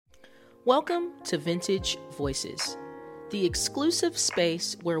Welcome to Vintage Voices, the exclusive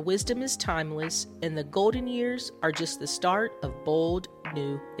space where wisdom is timeless and the golden years are just the start of bold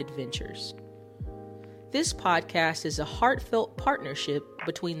new adventures. This podcast is a heartfelt partnership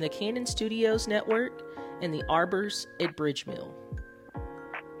between the Kannon Studios Network and the Arbors at Bridge Mill.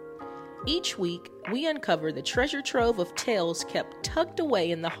 Each week, we uncover the treasure trove of tales kept tucked away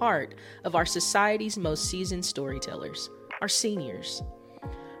in the heart of our society's most seasoned storytellers, our seniors.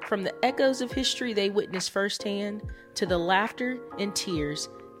 From the echoes of history they witnessed firsthand to the laughter and tears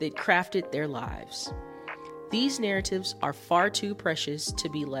that crafted their lives. These narratives are far too precious to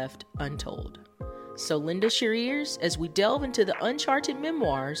be left untold. So lend us your ears as we delve into the uncharted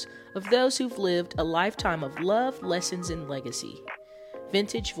memoirs of those who've lived a lifetime of love, lessons, and legacy.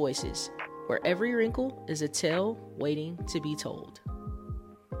 Vintage Voices, where every wrinkle is a tale waiting to be told.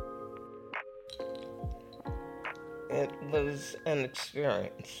 It was an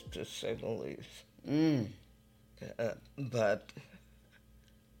experience, to say the least. But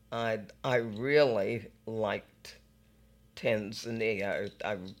I really liked Tanzania.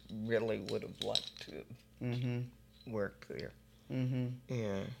 I really would have liked to work there.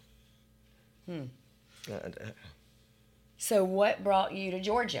 Yeah. But, So what brought you to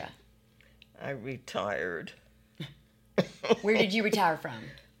Georgia? I retired. Where did you retire from?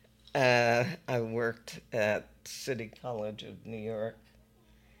 I worked at City College of New York,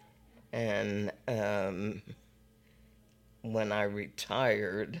 and when I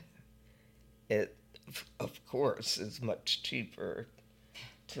retired, it, of course, is much cheaper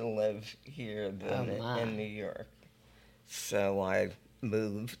to live here than in New York. So I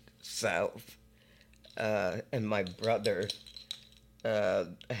moved south, and my brother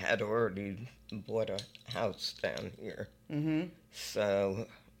had already bought a house down here. So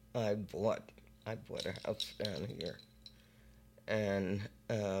I bought a house down here, and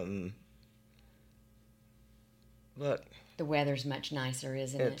but The weather's much nicer,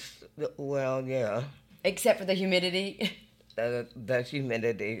 isn't it? Well, yeah. Except for the humidity. The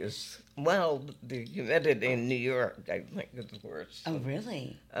humidity is, the humidity in New York, I think, is worse. Oh,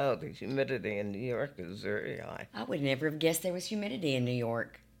 really? Oh, the humidity in New York is very high. I would never have guessed there was humidity in New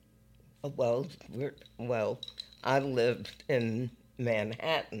York. Well, I lived in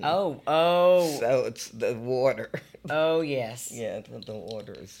Manhattan. Oh. So it's the water. Oh, yes. Yeah, the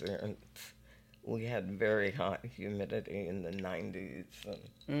water is there. And we had very high humidity in the 90s.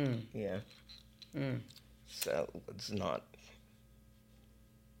 And, yeah. So it's not,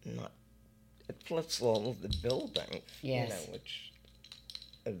 plus all of the buildings, Yes. which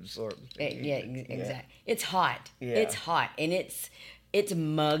absorb the heat. Exactly. It's hot. Yeah. It's hot, and it's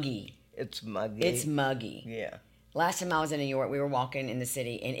muggy. It's muggy. It's muggy. Yeah. Last time I was in New York, we were walking in the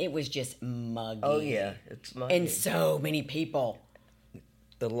city, and it was just muggy. Oh, yeah, it's muggy. And so many people.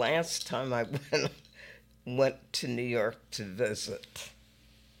 The last time I went to New York to visit,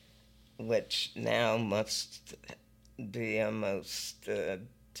 which now must be almost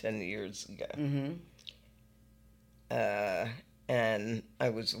 10 years ago. And I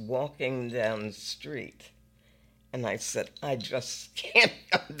was walking down the street, and I said, I just can't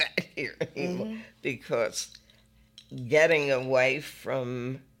come back here anymore, because getting away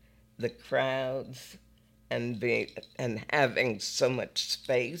from the crowds and having so much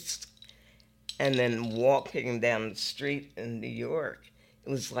space, and then walking down the street in New York, it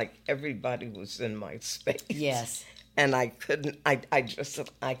was like everybody was in my space. Yes. And I couldn't. I just said,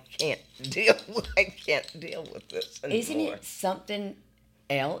 I can't deal with this anymore. Isn't it something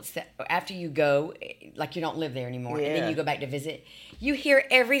else that after you go, like you don't live there anymore, and then you go back to visit, you hear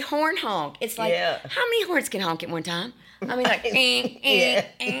every horn honk. It's like, how many horns can honk at one time? I mean, like,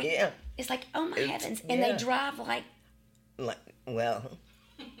 Yeah. It's like, oh my heavens. And they drive like, well,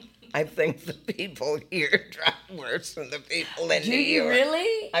 I think the people here drive worse than the people in New York. Do you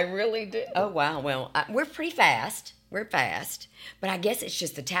really? I really do. Oh, wow. Well, we're pretty fast. We're fast. But I guess it's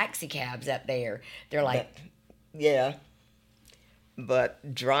just the taxi cabs up there. They're like... Yeah.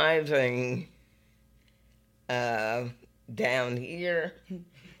 But driving down here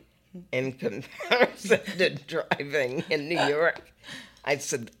in comparison to driving in New York, I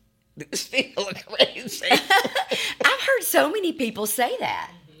said, these people are crazy. I've heard so many people say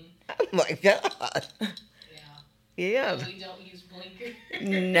that. Oh, my God. Yeah. We don't use blinkers.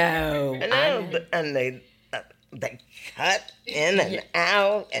 No. And they cut in and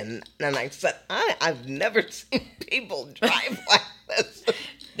out, and I said, I've never seen people drive like this.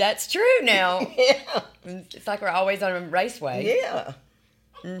 That's true now. Yeah. It's like we're always on a raceway. Yeah.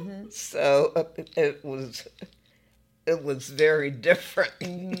 So it was very different,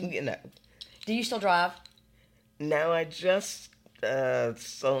 Do you still drive? No, I just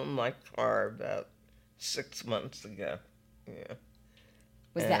sold my car about 6 months ago. Yeah.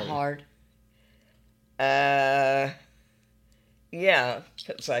 Was that hard? Yeah,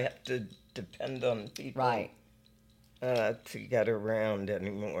 because I have to depend on people Right. To get around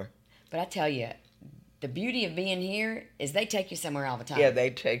anymore. But I tell you, the beauty of being here is they take you somewhere all the time. Yeah, they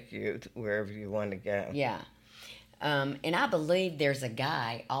take you to wherever you want to go. Yeah. And I believe there's a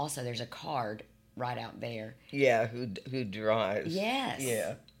guy also, there's a card right out there. Yeah, who drives. Yes.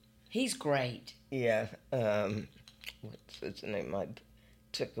 Yeah. He's great. Yeah. What's his name? I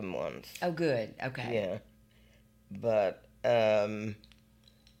took him once. Oh, good. Okay. Yeah. But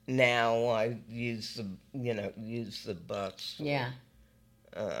now I use the bus. Yeah.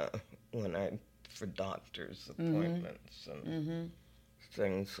 For doctor's appointments and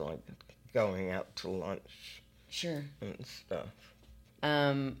things like going out to lunch. Sure. And stuff.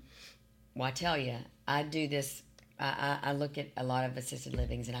 Well, I tell you, I do this. I look at a lot of assisted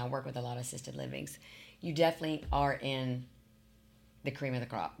livings, and I work with a lot of assisted livings. You definitely are in the cream of the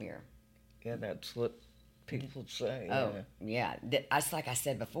crop here. Yeah, that's what people say. Oh, yeah. That's like I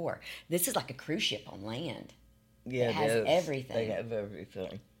said before. This is like a cruise ship on land. Yeah, it has everything. They have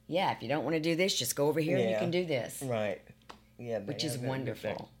everything. Yeah, if you don't want to do this, just go over here and you can do this. Right. Yeah, which is wonderful.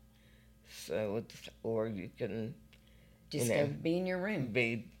 Everything. So, or you can just go be in your room.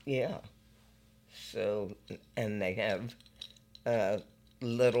 Yeah. So, and they have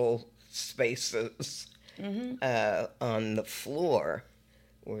little spaces on the floor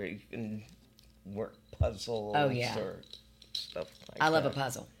where you can work puzzles or stuff like that. I love a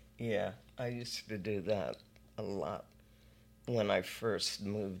puzzle. Yeah, I used to do that a lot when I first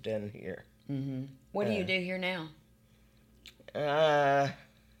moved in here. Mm-hmm. What do you do here now? I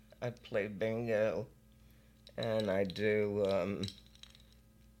play bingo, and I do,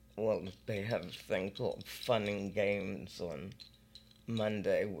 they have a thing called Fun and Games on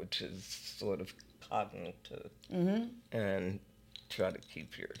Monday, which is sort of cognitive, and try to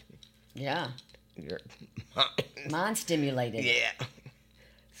keep your mind stimulated. Yeah.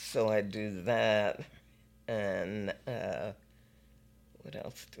 So I do that, and what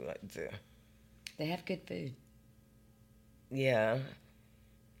else do I do? They have good food. Yeah.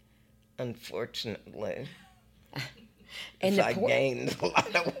 Unfortunately. And I gained a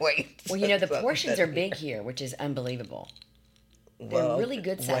lot of weight. Well, the portions are big here, which is unbelievable. They're really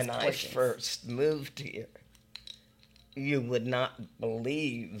good-sized portions. When I first moved here, you would not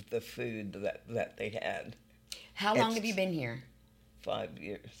believe the food that they had. How long have you been here? 5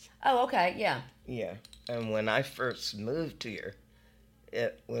 years. Oh, okay, yeah. Yeah, and when I first moved here,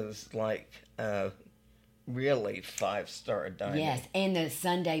 it was like really 5-star dining. Yes, and the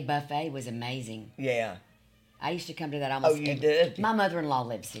Sunday buffet was amazing. Yeah. I used to come to that almost. Oh, you did? My mother-in-law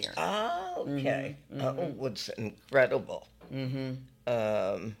lives here. Oh, okay. It was incredible. Mm-hmm.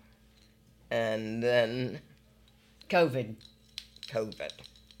 And then... COVID.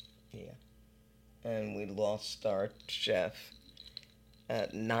 Yeah. And we lost our chef.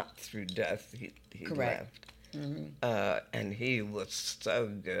 Not through death. He Correct. left. Mm-hmm. And he was so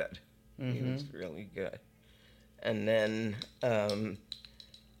good. Mm-hmm. He was really good. And then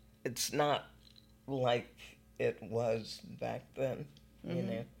it's not like it was back then, you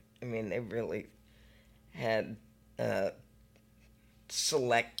know. I mean, they really had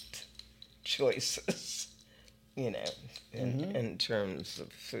select choices, in terms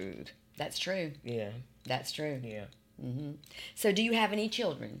of food. That's true. Yeah. That's true. Yeah. Mm-hmm. So do you have any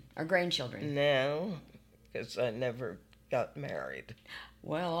children or grandchildren? No, because I never got married.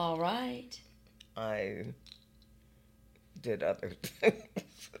 Well, all right. I did other things.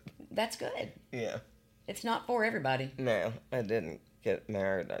 That's good. Yeah. It's not for everybody. No, I didn't get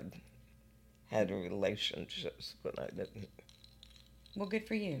married. I had relationships, but I didn't. Well, good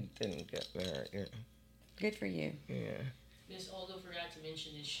for you. Didn't get married. Yeah. Good for you. Yeah. Miss Olga forgot to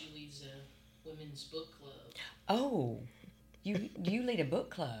mention that she leads a women's book club. Oh, you lead a book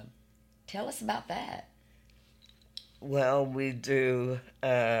club. Tell us about that. Well, we do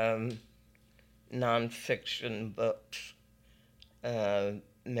nonfiction books,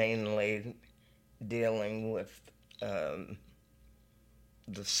 mainly dealing with the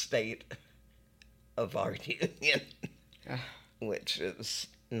state of our union, which is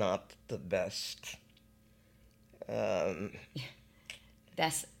not the best.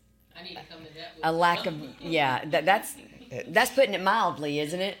 That's I need to come to that. a lack of that's putting it mildly,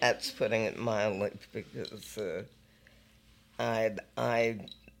 isn't it? That's putting it mildly, because I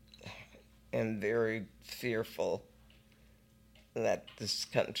am very fearful that this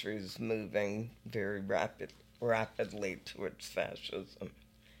country is moving very rapidly towards fascism,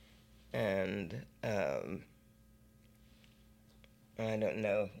 and I don't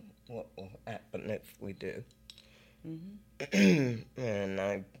know what will happen if we do. Mm-hmm. And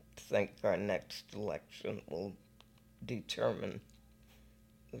I think our next election will determine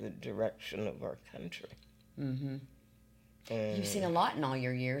the direction of our country. Mm-hmm. And You've seen a lot in all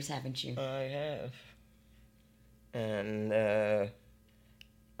your years, haven't you? I have. And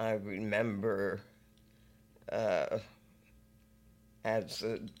I remember as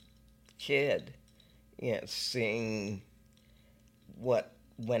a kid, seeing what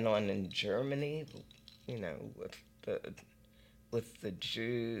went on in Germany, with the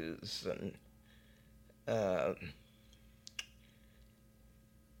Jews,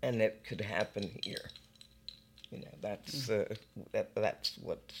 and it could happen here. That's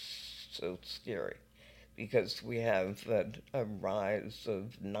what's so scary, because we have a rise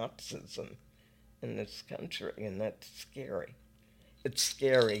of Nazism in this country, and that's scary. It's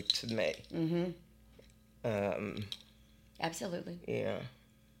scary to me. Mm-hmm. Absolutely. Yeah.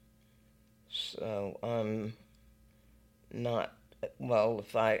 So I'm not, well,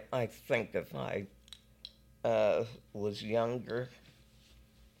 if I think if I was younger,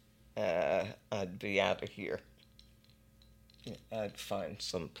 I'd be out of here. I'd find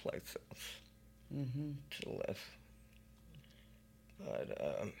someplace else to live. But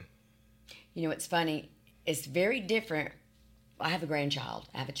it's funny. It's very different. I have a grandchild.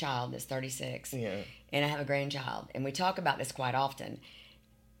 I have a child that's 36. Yeah. And I have a grandchild. And we talk about this quite often.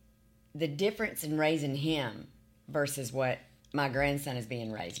 The difference in raising him versus what my grandson is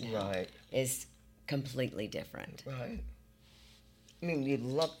being raised now is completely different. Right. I mean, you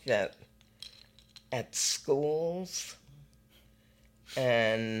look at schools,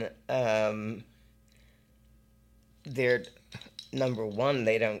 and they're, number one,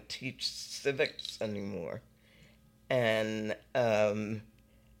 they don't teach civics anymore. And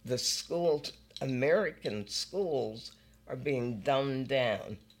the schools, American schools, are being dumbed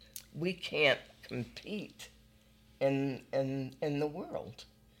down. We can't compete in the world.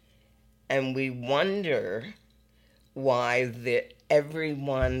 And we wonder why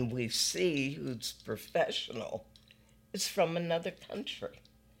everyone we see who's professional is from another country.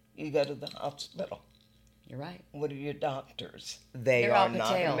 You go to the hospital. You're right. What are your doctors? They're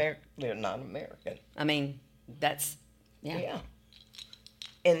not American. I mean, that's, Yeah.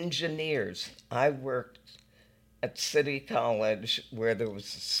 Engineers. I worked at City College where there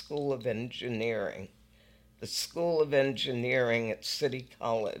was a School of Engineering. The School of Engineering at City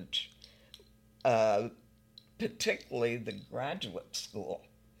College, particularly the graduate school,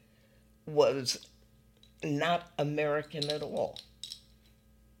 was not American at all.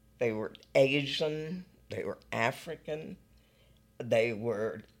 They were Asian, they were African, they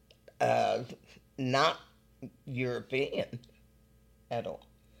were not European at all,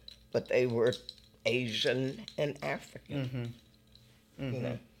 but they were Asian and African,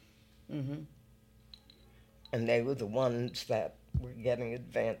 And they were the ones that were getting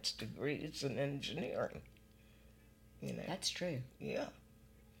advanced degrees in engineering. That's true. Yeah.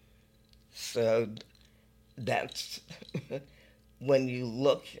 So that's when you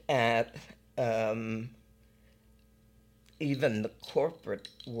look at even the corporate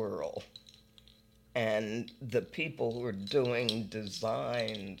world and the people who are doing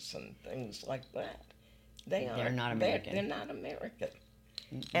designs and things like that, they're not American. They're not American.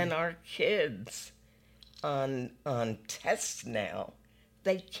 And our kids on tests now,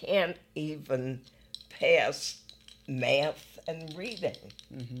 they can't even pass math and reading.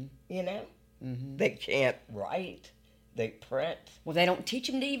 They can't write. They print. Well, they don't teach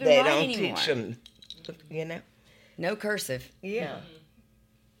them to even write anymore. They don't teach them, No cursive. Yeah.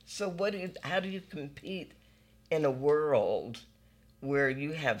 So how do you compete in a world where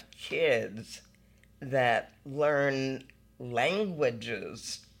you have kids that learn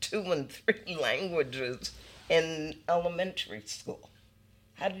languages, 2 and 3 languages in elementary school?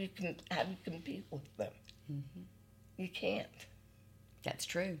 How do you compete with them? You can't. That's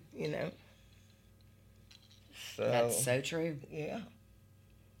true. So that's so true. Yeah.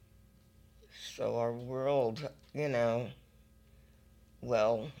 So our world,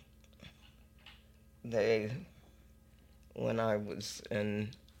 well, when I was in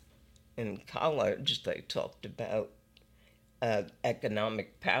college, they talked about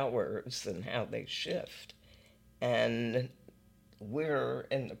economic powers and how they shift. And we're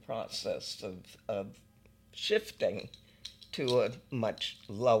in the process of shifting to a much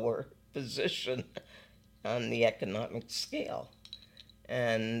lower position on the economic scale.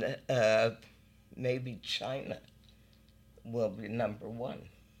 And maybe China will be number one.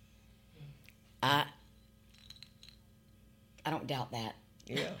 I don't doubt that.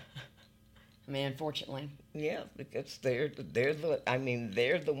 Yeah. I I mean, unfortunately. Yeah, because they're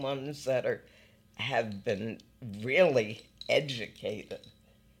the ones that have been really educated.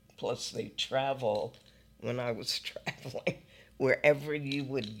 Plus, they travel. When I was traveling, wherever you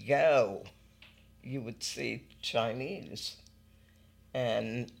would go, you would see Chinese,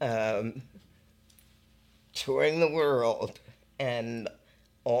 and touring the world. And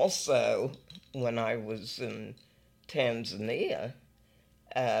also, when I was in Tanzania,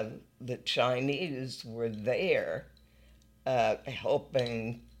 the Chinese were there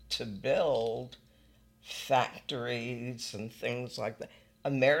helping to build factories and things like that.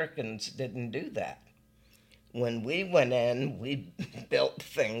 Americans didn't do that. When we went in, we built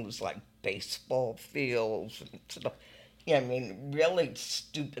things like baseball fields and stuff. Yeah, I mean, really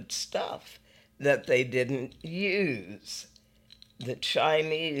stupid stuff that they didn't use. The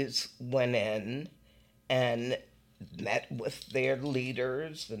Chinese went in and met with their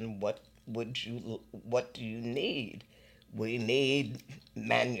leaders, and what do you need? We need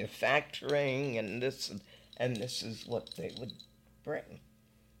manufacturing, and this is what they would bring.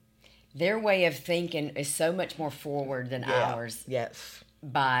 Their way of thinking is so much more forward than ours. Yes.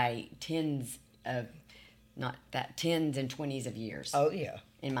 By tens and 20s of years. Oh yeah.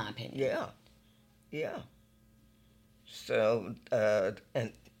 In my opinion. Yeah. Yeah. So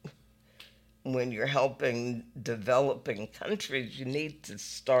and when you're helping developing countries, you need to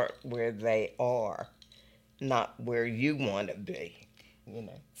start where they are, not where you want to be. You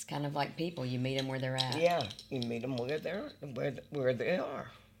know. It's kind of like people. You meet them where they're at. Yeah, you meet them where they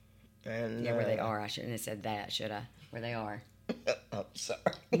are. And yeah, where they are. I shouldn't have said that, should I? Where they are. I'm sorry.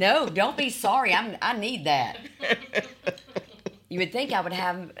 No, don't be sorry. I need that. You would think I would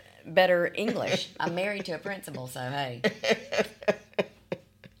have better English. I'm married to a principal, so hey.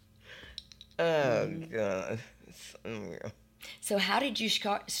 Oh, God. It's unreal. So how did you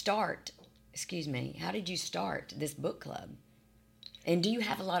start, how did you start this book club? And do you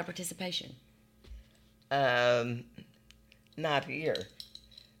have a lot of participation? Not here,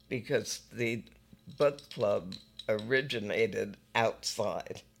 because the book club originated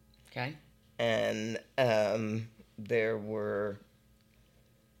outside. Okay. And there were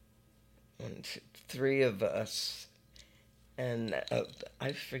 3 of us, and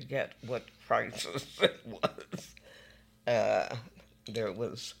I forget what crisis it was. There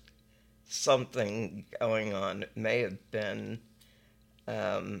was something going on. It may have been,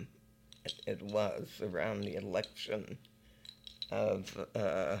 it was around the election of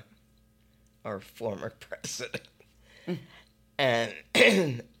our former president. And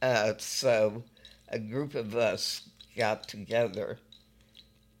so a group of us got together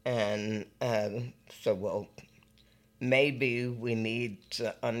and well, maybe we need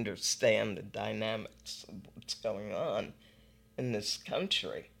to understand the dynamics of what's going on in this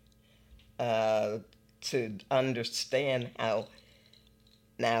country to understand how,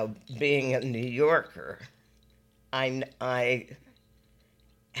 now being a New Yorker, I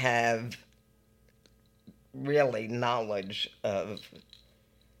have really knowledge of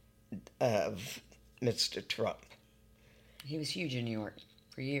Mr. Trump. He was huge in New York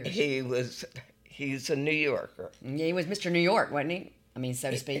for years. He's a New Yorker. Yeah, he was Mr. New York, wasn't he? I mean, so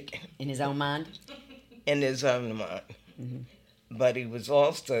to speak, in his own mind. In his own mind. Mm-hmm. But he was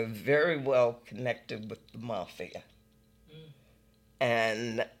also very well connected with the mafia.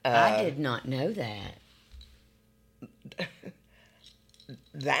 And I did not know that.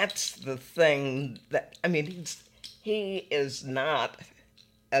 That's the thing that, I mean, he is not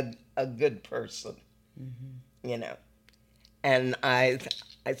a good person, you know. And I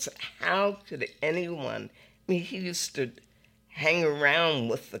said, how could anyone, I mean, he used to hang around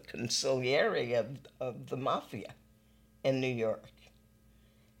with the consigliere of the mafia in New York.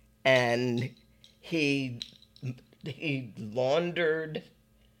 And he laundered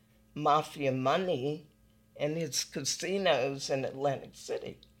mafia money in his casinos in Atlantic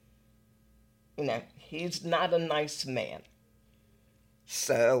City. You know, he's not a nice man.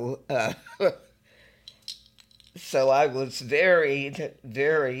 So, so I was very,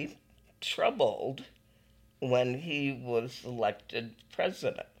 very troubled when he was elected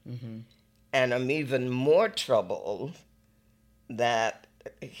president. Mm-hmm. And I'm even more troubled that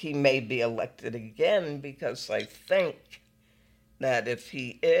he may be elected again, because I think that if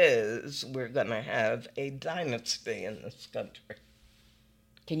he is, we're going to have a dynasty in this country.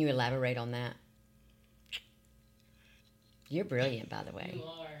 Can you elaborate on that? You're brilliant, by the way. You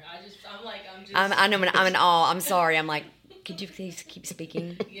are. I know, I'm in awe. I'm sorry. I'm like, could you please keep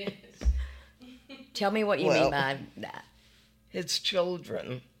speaking? Yes. Tell me what you mean by that. His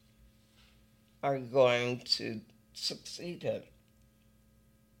children are going to succeed him.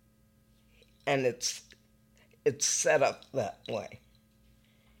 and it's set up that way.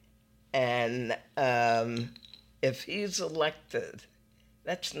 And if he's elected,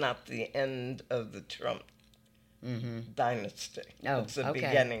 that's not the end of the Trump dynasty. Oh, it's the okay.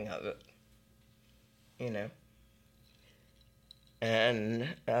 beginning of it, And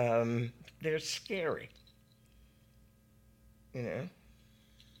they're scary,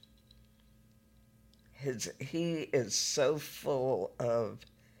 He is so full of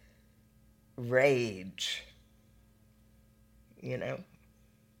rage, and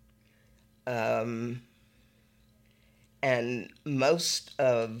most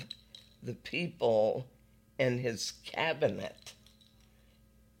of the people in his cabinet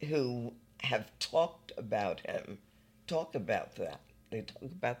who have talked about him talk about that. They talk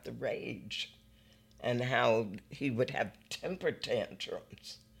about the rage and how he would have temper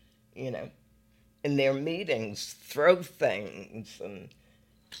tantrums, in their meetings, throw things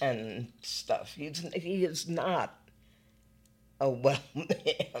and stuff. He is not a well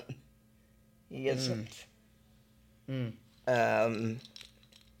man. He isn't. In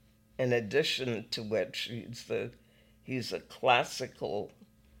addition to which, he's a classical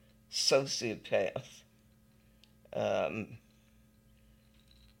sociopath. I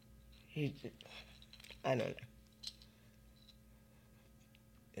don't know.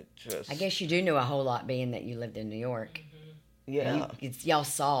 It just. I guess you do know a whole lot, being that you lived in New York. Yeah.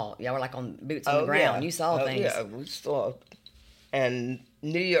 Y'all were like on boots on the ground. Yeah. You saw things. Yeah, we saw. And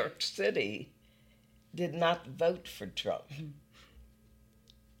New York City did not vote for Trump.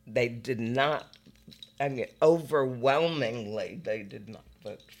 They did not. I mean, overwhelmingly, they did not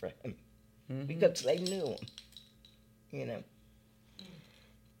vote for him because they knew him,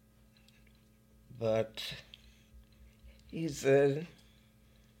 But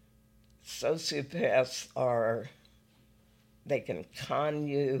sociopaths they can con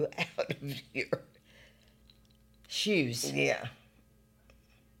you out of your shoes. Yeah.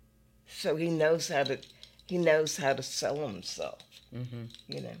 So he knows how to sell himself, and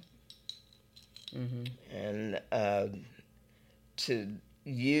to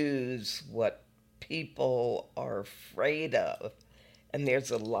use what people are afraid of. And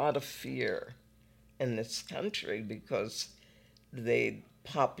there's a lot of fear in this country because the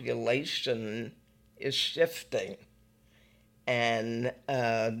population is shifting, and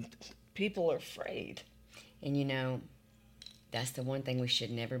people are afraid. And that's the one thing we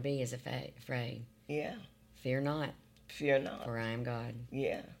should never be, is afraid. Yeah. Fear not. Fear not. For I am God.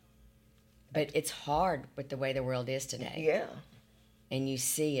 Yeah. But it's hard with the way the world is today. Yeah. And you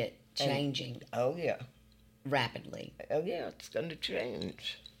see it changing. Oh, yeah. Rapidly. Oh, yeah, it's going to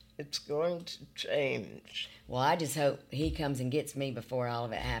change. It's going to change. Well, I just hope he comes and gets me before all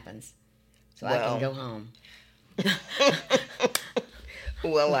of it happens, so I can go home.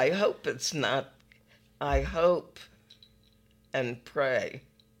 Well, I hope it's not. I hope and pray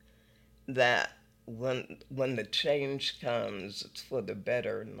that when the change comes, it's for the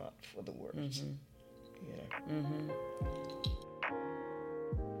better, not for the worse.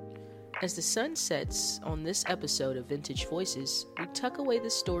 As the sun sets on this episode of Vintage Voices, we tuck away the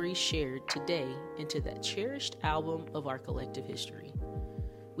stories shared today into that cherished album of our collective history.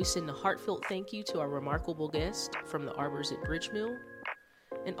 We send a heartfelt thank you to our remarkable guest from the Arbors at Bridgemill,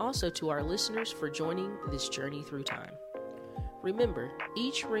 and also to our listeners for joining this journey through time. Remember,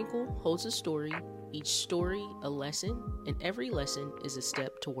 each wrinkle holds a story, each story a lesson, and every lesson is a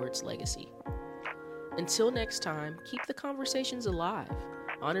step towards legacy. Until next time, keep the conversations alive.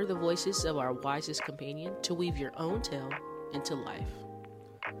 Honor the voices of our wisest companion to weave your own tale into life.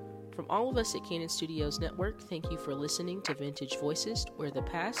 From all of us at Kannon Studios Network, thank you for listening to Vintage Voices, where the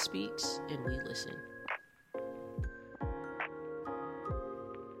past speaks and we listen.